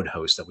those Linode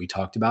hosts that we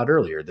talked about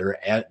earlier.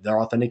 They're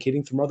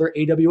authenticating from other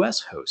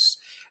AWS hosts.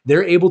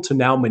 They're able to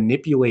now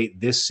manipulate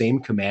this same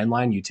command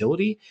line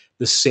utility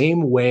the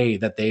same way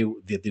that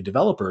the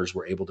developers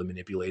were able to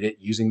manipulate it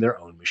using their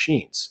own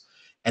machines.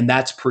 And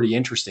that's pretty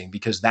interesting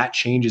because that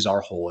changes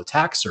our whole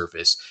attack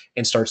surface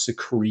and starts to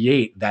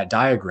create that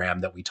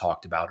diagram that we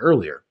talked about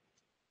earlier.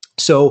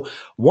 So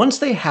once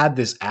they had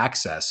this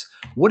access,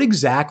 what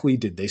exactly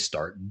did they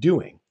start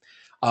doing?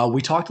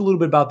 We talked a little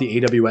bit about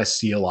the AWS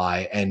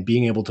CLI and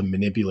being able to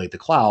manipulate the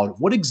cloud.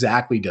 What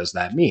exactly does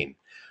that mean?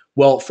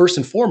 Well, first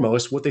and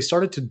foremost, what they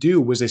started to do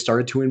was they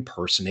started to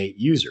impersonate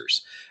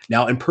users.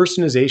 Now,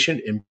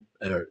 impersonation in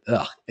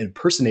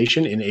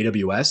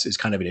AWS is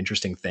kind of an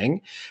interesting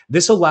thing.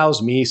 This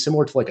allows me,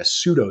 similar to like a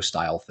pseudo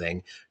style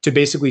thing, to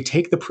basically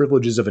take the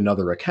privileges of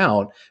another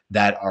account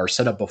that are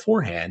set up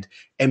beforehand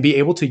and be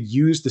able to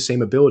use the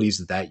same abilities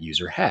that that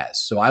user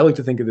has. So I like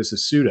to think of this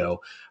as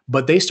pseudo,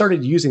 but they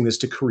started using this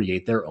to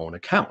create their own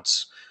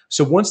accounts.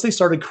 So once they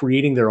started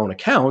creating their own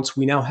accounts,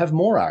 we now have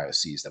more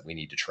IOCs that we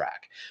need to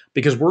track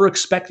because we're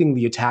expecting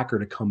the attacker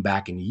to come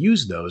back and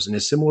use those in a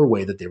similar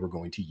way that they were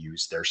going to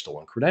use their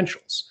stolen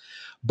credentials.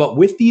 But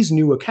with these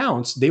new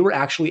accounts, they were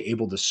actually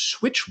able to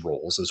switch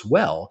roles as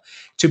well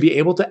to be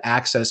able to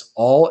access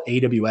all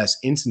AWS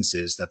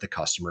instances that the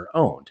customer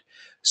owned.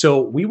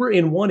 So we were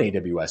in one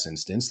AWS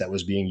instance that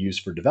was being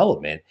used for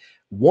development.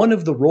 One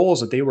of the roles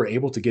that they were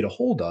able to get a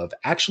hold of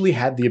actually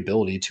had the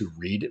ability to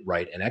read,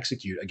 write, and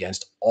execute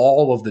against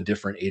all of the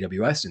different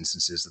AWS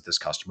instances that this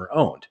customer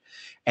owned.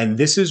 And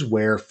this is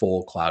where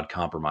full cloud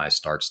compromise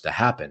starts to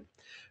happen.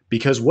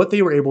 Because what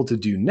they were able to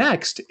do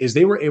next is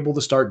they were able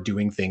to start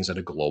doing things at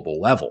a global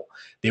level.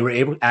 They were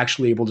able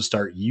to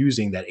start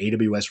using that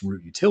AWS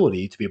root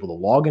utility to be able to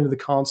log into the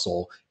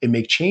console and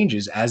make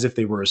changes as if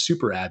they were a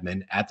super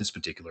admin at this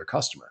particular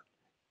customer.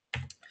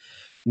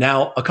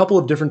 Now, a couple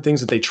of different things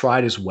that they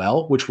tried as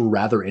well, which were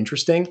rather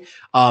interesting.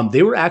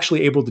 They were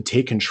actually able to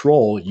take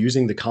control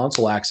using the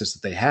console access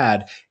that they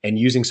had and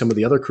using some of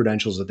the other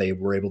credentials that they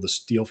were able to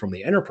steal from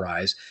the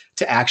enterprise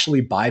to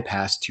actually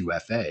bypass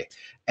 2FA.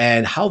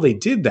 And how they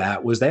did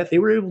that was that they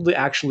were able to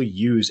actually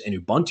use an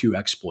Ubuntu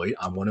exploit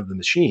on one of the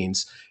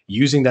machines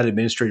using that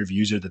administrative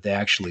user that they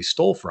actually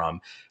stole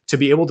from to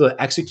be able to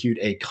execute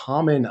a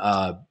common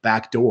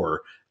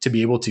backdoor to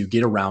be able to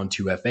get around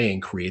 2FA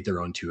and create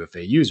their own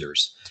 2FA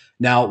users.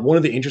 Now, one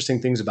of the interesting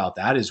things about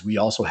that is we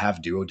also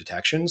have duo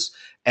detections,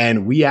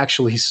 and we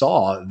actually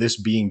saw this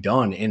being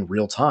done in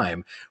real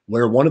time,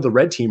 where one of the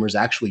red teamers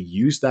actually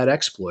used that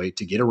exploit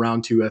to get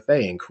around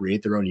 2FA and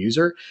create their own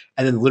user,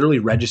 and then literally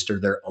register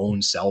their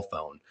own cell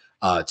phone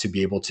to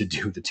be able to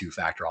do the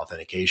two-factor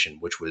authentication,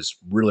 which was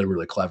really,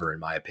 really clever in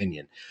my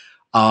opinion.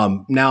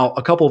 Now,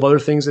 a couple of other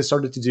things they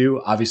started to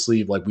do.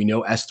 Obviously, like we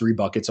know S3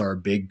 buckets are a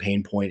big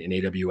pain point in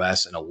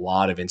AWS, and a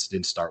lot of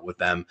incidents start with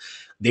them.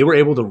 They were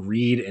able to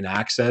read and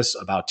access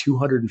about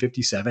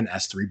 257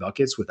 S3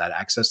 buckets with that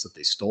access that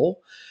they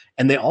stole.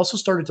 And they also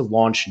started to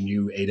launch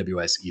new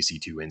AWS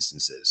EC2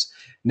 instances.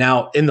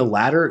 Now, in that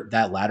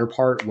latter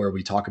part where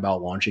we talk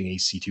about launching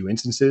EC2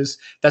 instances,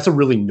 that's a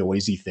really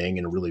noisy thing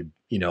and a really,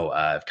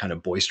 kind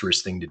of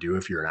boisterous thing to do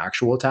if you're an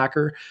actual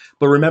attacker.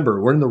 But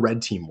remember, we're in the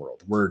red team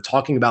world. We're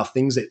talking about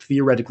things that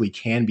theoretically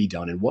can be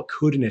done and what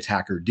could an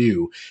attacker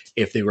do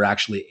if they were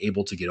actually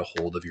able to get a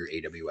hold of your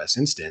AWS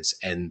instance.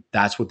 And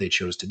that's what they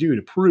chose to do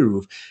to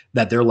prove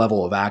that their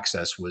level of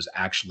access was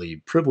actually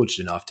privileged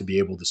enough to be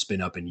able to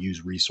spin up and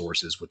use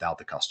resources without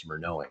the customer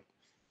knowing.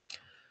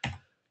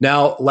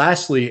 Now,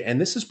 lastly,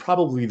 and this is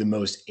probably the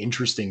most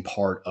interesting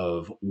part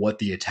of what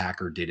the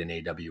attacker did in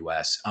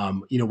AWS.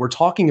 We're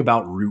talking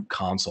about root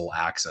console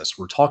access.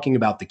 We're talking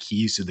about the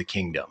keys to the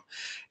kingdom.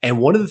 And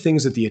one of the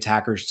things that the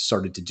attackers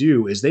started to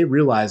do is they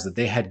realized that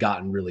they had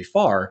gotten really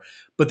far,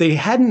 but they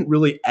hadn't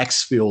really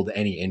exfilled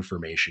any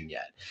information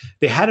yet.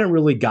 They hadn't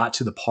really got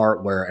to the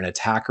part where an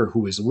attacker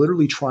who is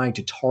literally trying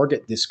to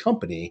target this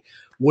company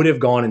would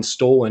have gone and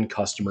stolen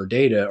customer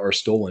data or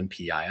stolen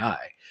PII.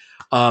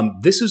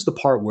 This is the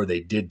part where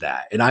they did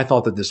that. And I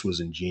thought that this was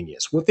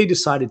ingenious. What they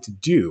decided to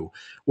do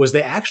was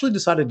they actually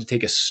decided to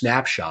take a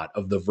snapshot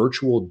of the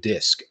virtual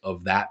disk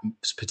of that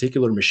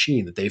particular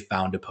machine that they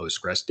found a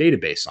Postgres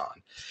database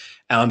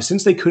on.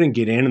 Since they couldn't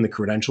get in and the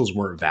credentials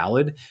weren't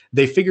valid,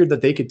 they figured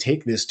that they could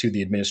take this to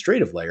the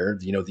administrative layer,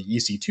 the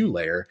EC2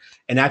 layer,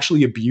 and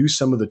actually abuse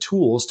some of the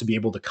tools to be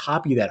able to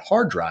copy that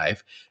hard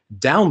drive,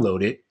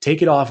 download it,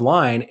 take it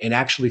offline, and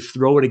actually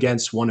throw it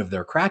against one of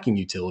their cracking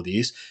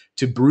utilities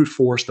to brute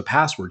force the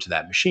password to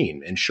that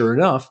machine. And sure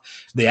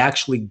enough, they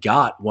actually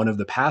got one of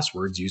the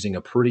passwords using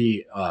a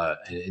pretty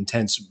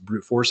intense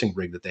brute forcing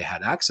rig that they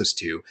had access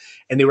to.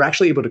 And they were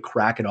actually able to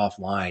crack it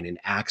offline and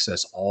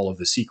access all of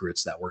the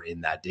secrets that were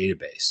in that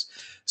database.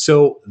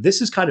 So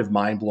this is kind of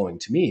mind blowing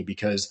to me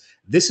because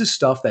this is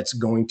stuff that's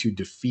going to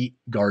defeat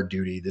guard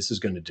duty. This is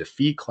going to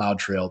defeat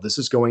CloudTrail. This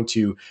is going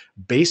to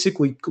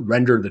basically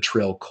render the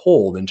trail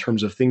cold in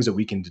terms of things that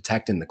we can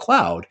detect in the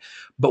cloud,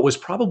 but was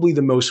probably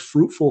the most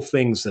fruitful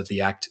things that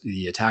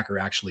the attacker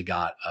actually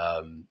got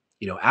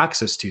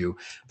access to,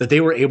 that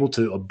they were able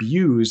to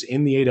abuse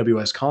in the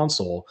AWS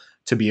console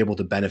to be able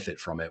to benefit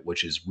from it,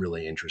 which is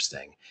really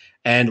interesting.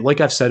 And like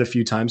I've said a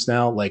few times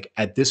now, like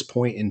at this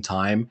point in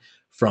time,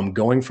 from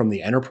going from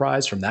the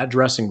enterprise, from that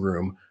dressing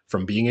room,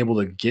 from being able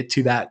to get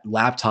to that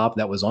laptop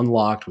that was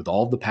unlocked with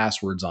all of the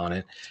passwords on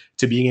it,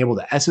 to being able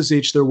to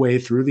SSH their way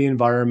through the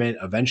environment,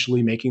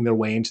 eventually making their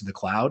way into the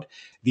cloud,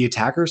 the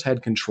attackers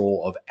had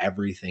control of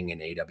everything in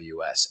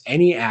AWS.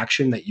 Any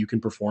action that you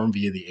can perform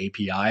via the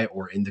API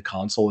or in the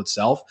console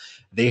itself,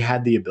 they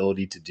had the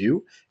ability to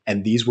do.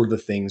 And these were the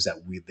things that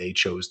they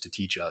chose to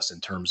teach us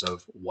in terms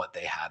of what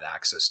they had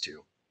access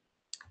to.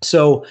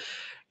 So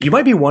you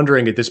might be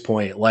wondering at this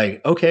point,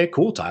 like, okay,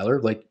 cool,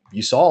 Tyler, like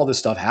you saw all this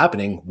stuff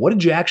happening. What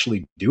did you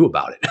actually do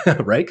about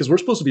it? Right? Because we're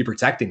supposed to be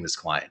protecting this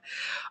client.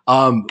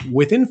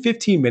 Within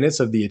 15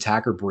 minutes of the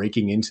attacker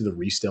breaking into the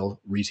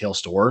retail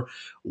store,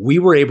 we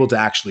were able to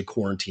actually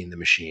quarantine the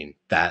machine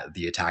that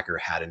the attacker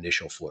had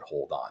initial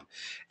foothold on.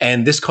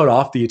 And this cut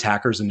off the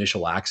attacker's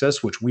initial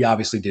access, which we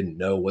obviously didn't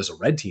know was a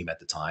red team at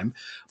the time,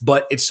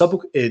 but it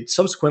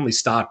subsequently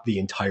stopped the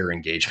entire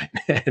engagement.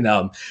 And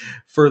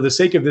for the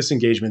sake of this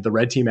engagement, the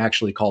red team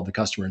actually called the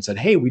customer and said,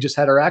 hey, we just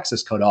had our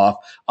access cut off.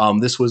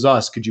 This was was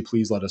us. Could you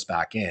please let us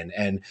back in?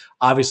 And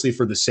obviously,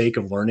 for the sake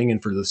of learning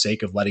and for the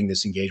sake of letting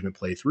this engagement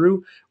play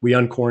through, we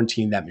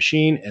unquarantined that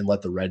machine and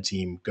let the red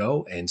team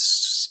go and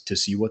to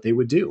see what they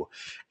would do.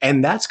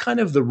 And that's kind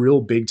of the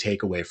real big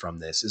takeaway from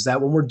this is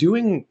that when we're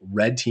doing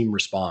red team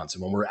response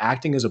and when we're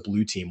acting as a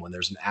blue team, when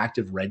there's an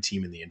active red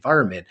team in the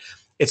environment,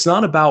 it's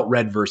not about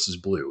red versus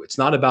blue. It's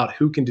not about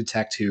who can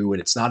detect who,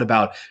 and it's not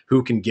about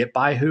who can get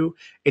by who.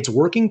 It's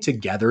working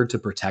together to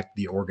protect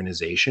the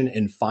organization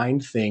and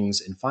find things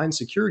and find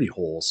security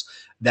holes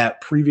that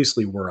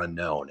previously were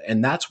unknown.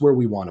 And that's where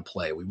we want to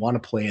play. We want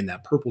to play in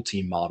that purple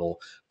team model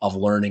of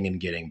learning and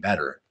getting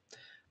better.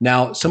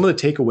 Now, some of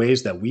the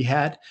takeaways that we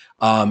had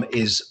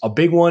is a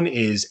big one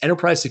is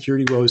enterprise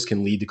security woes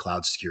can lead to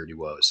cloud security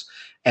woes.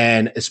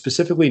 And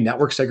specifically,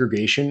 network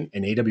segregation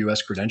and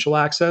AWS credential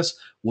access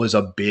was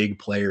a big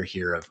player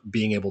here of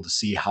being able to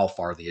see how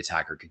far the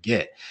attacker could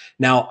get.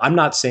 Now, I'm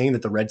not saying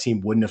that the red team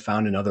wouldn't have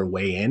found another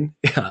way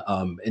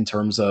in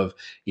terms of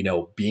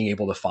being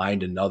able to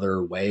find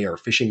another way or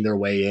phishing their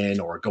way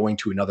in or going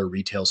to another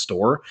retail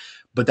store.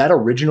 But that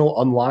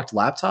original unlocked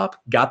laptop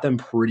got them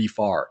pretty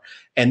far.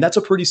 And that's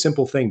a pretty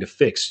simple thing to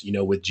fix,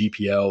 with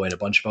GPO and a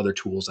bunch of other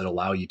tools that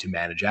allow you to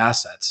manage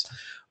assets.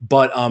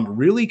 But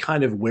really,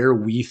 kind of where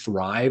we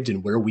thrived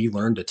and where we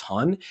learned a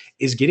ton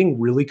is getting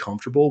really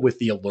comfortable with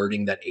the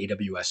alerting that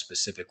AWS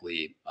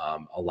specifically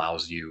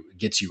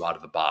gets you out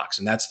of the box.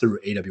 And that's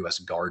through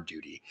AWS Guard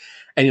Duty.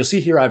 And you'll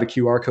see here, I have a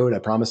QR code. I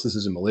promise this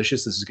isn't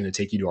malicious. This is going to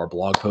take you to our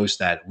blog post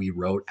that we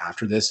wrote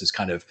after this, is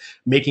kind of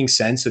making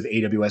sense of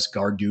AWS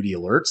Guard Duty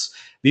alerts.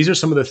 These are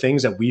some of the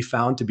things that we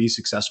found to be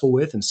successful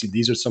with. And see,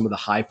 these are some of the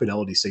high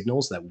fidelity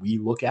signals that we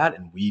look at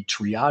and we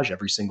triage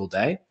every single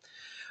day.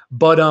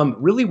 But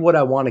really, what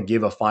I want to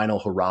give a final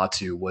hurrah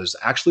to was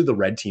actually the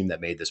red team that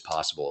made this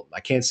possible.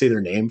 I can't say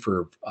their name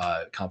for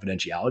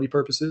confidentiality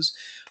purposes,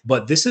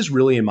 but this is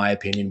really, in my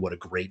opinion, what a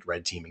great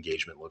red team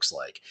engagement looks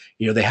like.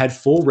 They had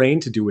full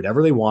reign to do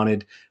whatever they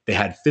wanted. They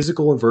had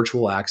physical and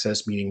virtual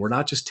access, meaning we're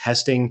not just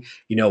testing,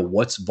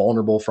 what's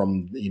vulnerable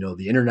from,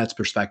 the internet's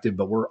perspective,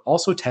 but we're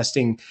also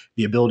testing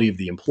the ability of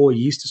the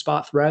employees to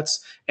spot threats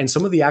and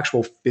some of the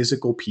actual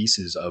physical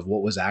pieces of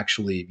what was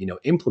actually,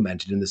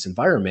 implemented in this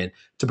environment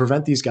to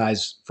prevent these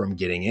guys from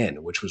getting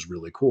in, which was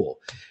really cool.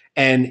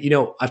 And,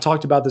 I've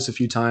talked about this a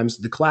few times.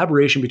 The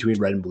collaboration between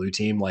red and blue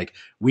team, like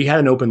we had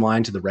an open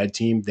line to the red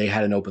team, they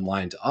had an open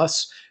line to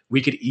us.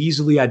 We could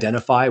easily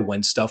identify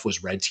when stuff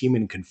was red team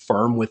and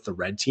confirm with the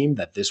red team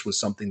that this was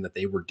something that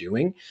they were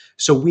doing.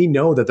 So we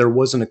know that there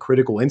wasn't a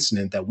critical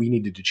incident that we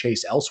needed to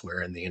chase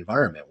elsewhere in the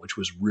environment, which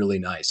was really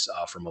nice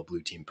from a blue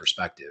team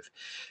perspective.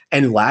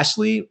 And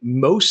lastly,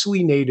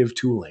 mostly native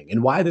tooling.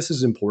 And why this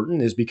is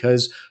important is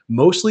because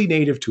mostly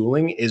native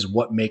tooling is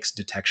what makes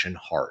detection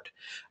hard.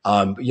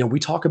 We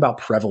talk about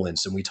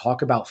prevalence and we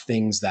talk about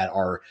things that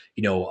are,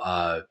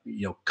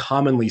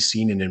 commonly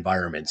seen in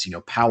environments,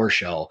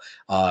 PowerShell,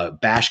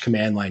 Bash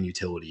command line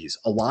utilities.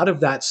 A lot of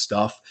that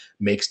stuff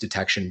makes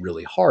detection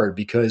really hard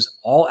because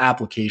all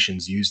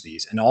applications use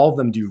these and all of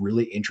them do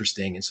really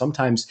interesting and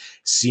sometimes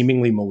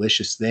seemingly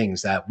malicious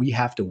things that we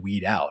have to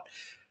weed out.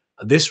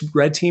 This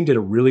red team did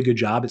a really good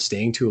job at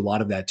staying to a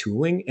lot of that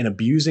tooling and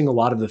abusing a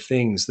lot of the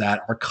things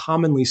that are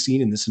commonly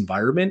seen in this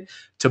environment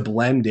to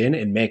blend in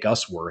and make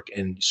us work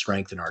and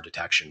strengthen our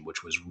detection,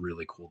 which was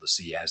really cool to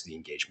see as the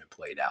engagement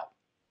played out.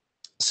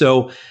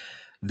 So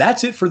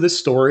that's it for this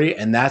story.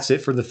 And that's it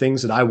for the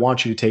things that I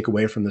want you to take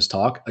away from this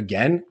talk.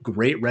 Again,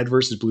 great red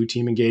versus blue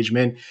team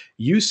engagement.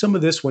 Use some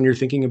of this when you're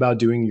thinking about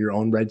doing your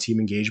own red team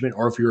engagement,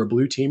 or if you're a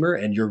blue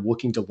teamer and you're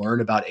looking to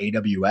learn about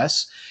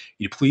AWS,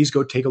 please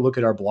go take a look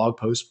at our blog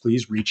post.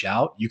 Please reach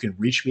out. You can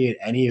reach me at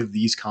any of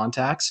these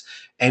contacts,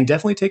 and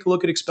definitely take a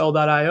look at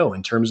expel.io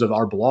in terms of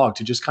our blog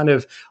to just kind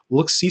of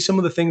see some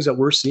of the things that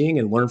we're seeing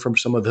and learn from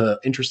some of the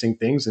interesting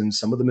things and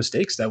some of the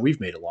mistakes that we've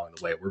made along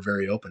the way. We're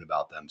very open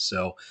about them.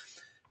 So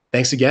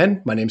thanks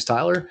again. My name's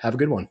Tyler. Have a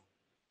good one.